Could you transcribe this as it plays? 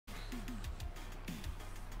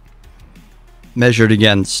measured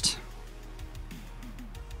against,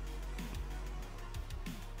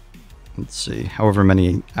 let's see, however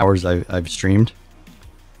many hours I've streamed,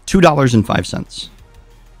 $2.05.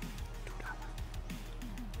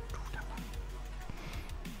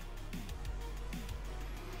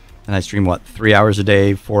 And I stream, what, 3 hours a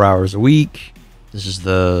day, 4 hours a week. This is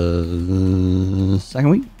the second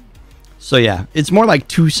week. So yeah, it's more like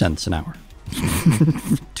 2 cents an hour.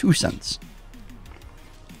 2 cents.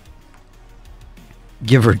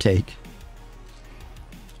 Give or take.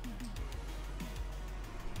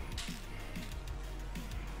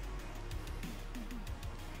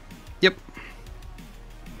 Yep.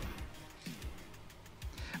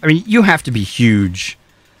 I mean, you have to be huge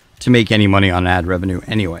to make any money on ad revenue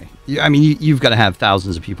anyway. I mean, you've got to have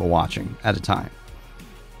thousands of people watching at a time.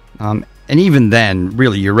 And even then,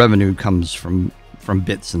 really, your revenue comes from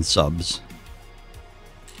bits and subs.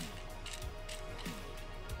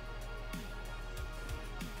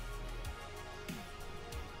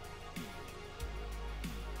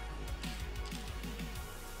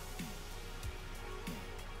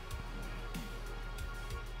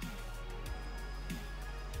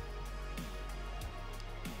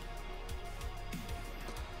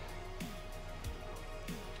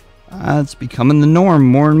 It's becoming the norm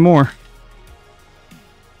more and more.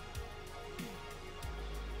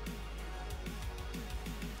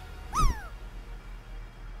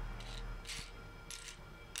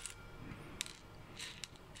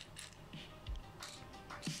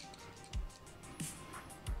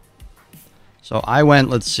 So I went,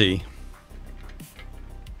 let's see.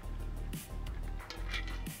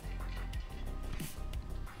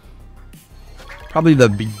 Probably the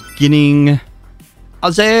beginning.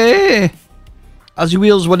 Ozzy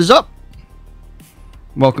Wheels, what is up?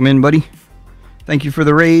 Welcome in, buddy. Thank you for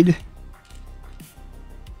the raid.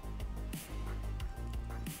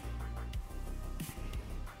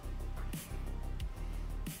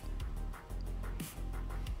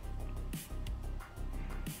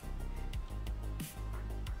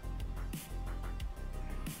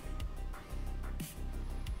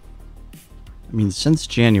 I mean, since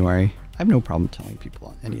January, I have no problem telling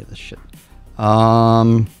people any of this shit.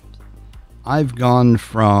 I've gone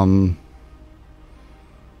from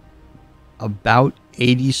about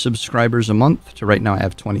 80 subscribers a month to right now I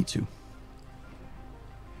have 22.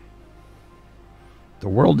 The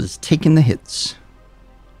world is taking the hits.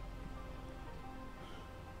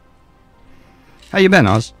 How you been,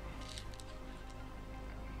 Oz?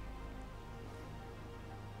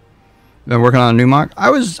 Been working on a new mock?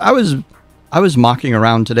 I was mocking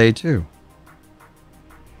around today too.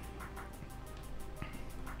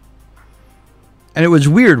 And it was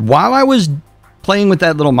weird. While I was playing with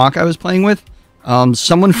that little mock I was playing with,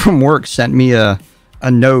 someone from work sent me a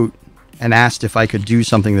note and asked if I could do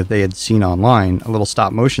something that they had seen online, a little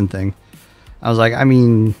stop motion thing. I was like, I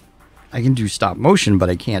mean, I can do stop motion, but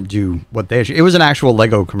I can't do what they actually... It was an actual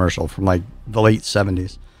Lego commercial from like the late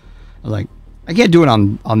 70s. I was like, I can't do it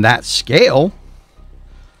on that scale.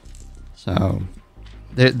 So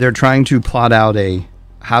they're trying to plot out a,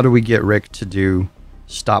 how do we get Rick to do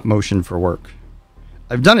stop motion for work?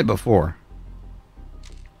 I've done it before.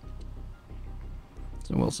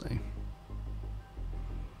 So we'll see.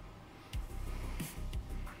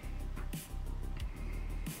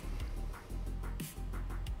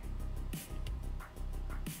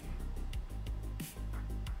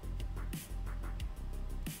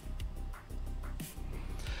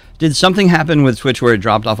 Did something happen with Twitch where it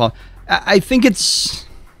dropped off? I think it's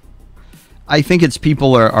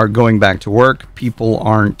people are going back to work. People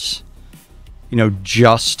aren't, you know,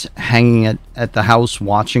 just hanging at the house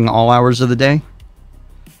watching all hours of the day.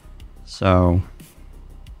 So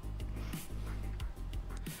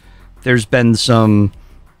there's been some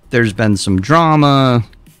drama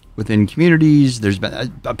within communities. There's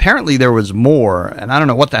been, apparently there was more, and I don't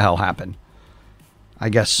know what the hell happened. I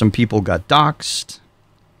guess some people got doxxed,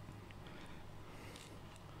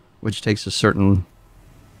 which takes a certain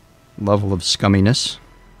level of scumminess.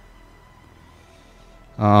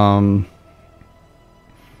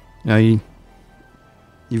 You know,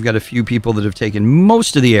 you've got a few people that have taken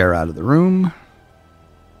most of the air out of the room.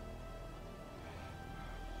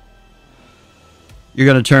 You're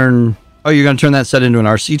going to turn... Oh, you're going to turn that set into an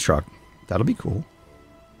RC truck. That'll be cool.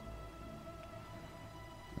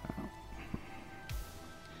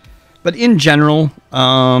 But in general,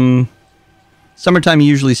 summertime you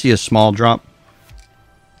usually see a small drop.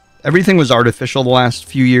 Everything was artificial the last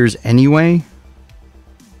few years anyway,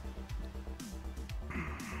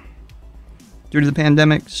 due to the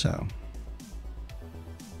pandemic, so...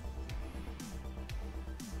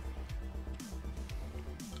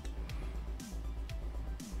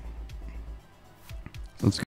 Let's go.